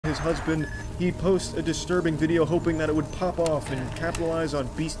his husband, he posts a disturbing video hoping that it would pop off and capitalize on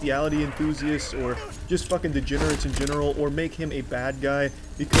bestiality enthusiasts or just fucking degenerates in general, or make him a bad guy,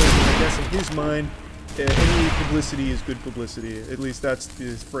 because I guess in his mind, any publicity is good publicity. At least that's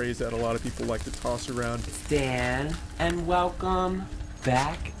the phrase that a lot of people like to toss around. It's Dan, and welcome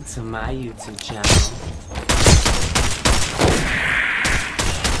back to my YouTube channel.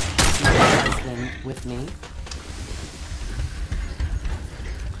 My husband with me.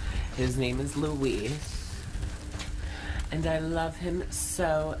 His name is Louis, and I love him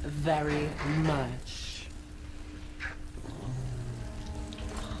so very much.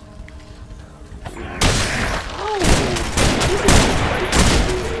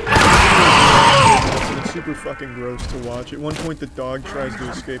 It's super fucking gross to watch. At one point the dog tries to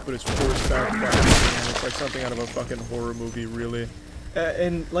escape, but it's forced back by the man. It's like something out of a fucking horror movie, really.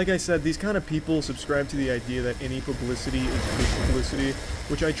 And like I said, these kind of people subscribe to the idea that any publicity is good publicity,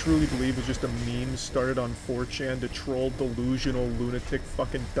 which I truly believe was just a meme started on 4chan to troll delusional, lunatic,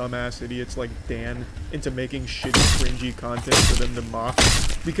 fucking dumbass idiots like Dan into making shitty, cringy content for them to mock,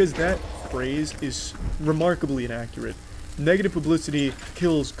 because that phrase is remarkably inaccurate. Negative publicity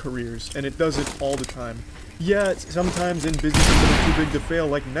kills careers, and it does it all the time. Yeah, sometimes in businesses that are too big to fail,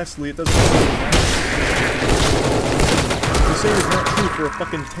 like Nestle, it doesn't really matter. The same is not true for a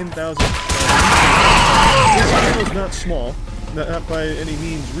fucking 10,000. This channel is not small, not by any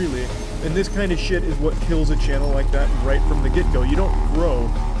means really, and this kind of shit is what kills a channel like that right from the get-go. You don't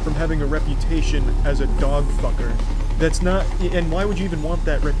grow from having a reputation as a dog fucker. That's not, and why would you even want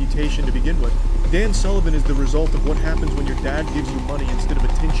that reputation to begin with? Dan Sullivan is the result of what happens when your dad gives you money instead of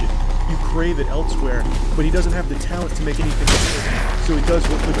attention. You crave it elsewhere, but he doesn't have the talent to make anything good, so he does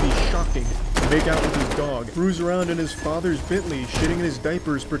what would be shocking: make out with his dog, cruise around in his father's Bentley, shitting in his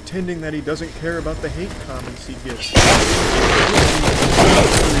diapers, pretending that he doesn't care about the hate comments he gets.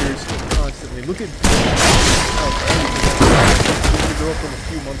 Constantly. Look at the girl from a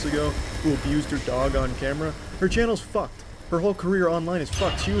few months ago who abused her dog on camera. Her channel's fucked. Her whole career online is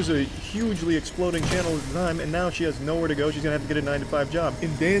fucked. She was a hugely exploding channel at the time, and now she has nowhere to go. She's gonna have to get a 9-to-5 job.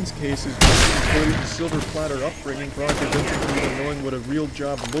 In Dan's case, his silver platter upbringing probably prevents him from even knowing what a real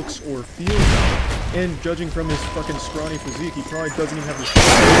job looks or feels like. And judging from his fucking scrawny physique, he probably doesn't even have the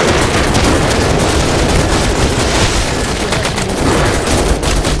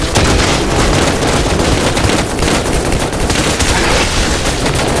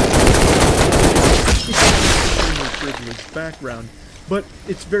background, but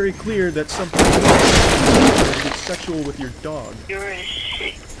it's very clear that something is sexual with your dog. You're a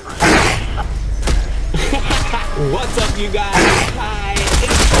shit. What's up, you guys? Hi,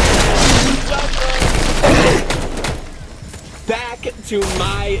 it's back to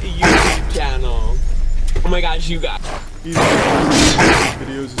my YouTube channel. Oh my gosh, you guys. These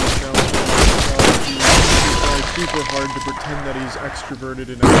videos is a challenge. It's super hard to pretend that he's extroverted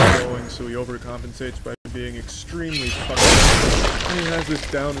and outgoing, so he overcompensates by being extremely fucking. And he has this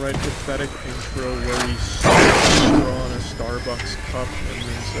downright pathetic intro where he's on a Starbucks cup and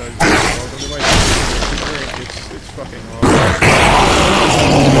then says, "Welcome to my drink." It's fucking awesome.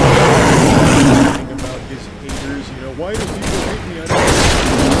 Thinking about his haters, you know, why do people hate me? I don't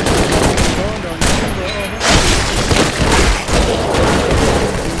know. On camera.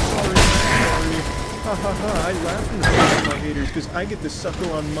 Ha ha ha, I laugh in the face of my haters because I get to suckle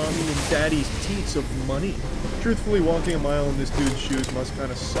on mommy and daddy's teats of money. Truthfully, walking a mile in this dude's shoes must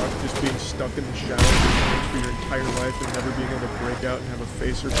kind of suck, just being stuck in the shower for your entire life and never being able to break out and have a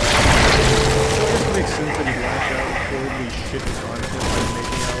face or something. It doesn't make sense that he'd lash out and horribly shit content by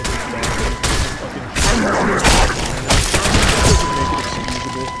making out with his dog and fucking shit. It doesn't make it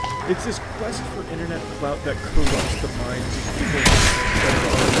excusable. It's this quest for internet clout that corrupts the minds of people that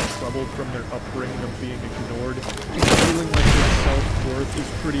are already troubled from their upbringing of being ignored, and feeling like their self-worth is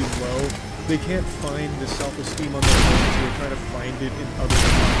pretty low. They can't find the self-esteem on their own, so they try to find it in other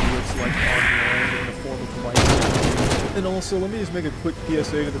conduits like online or in a form of life. And also, let me just make a quick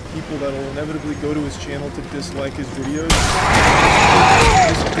PSA to the people that will inevitably go to his channel to dislike his videos.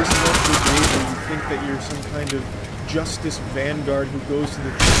 This dislike brigade where you think that you're some kind of justice vanguard who goes to the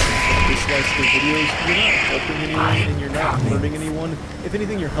channel and dislikes their videos. You're not helping anyone and you're not hurting anyone. If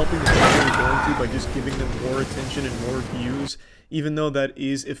anything, you're helping the channel you're going to by just giving them more attention and more views. Even though that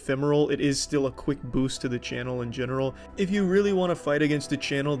is ephemeral, it is still a quick boost to the channel in general. If you really want to fight against a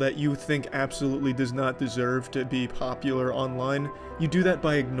channel that you think absolutely does not deserve to be popular online, you do that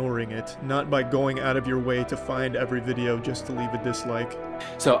by ignoring it, not by going out of your way to find every video just to leave a dislike.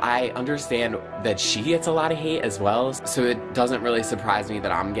 So I understand that she gets a lot of hate as well, so it doesn't really surprise me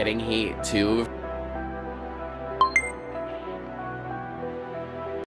that I'm getting hate too.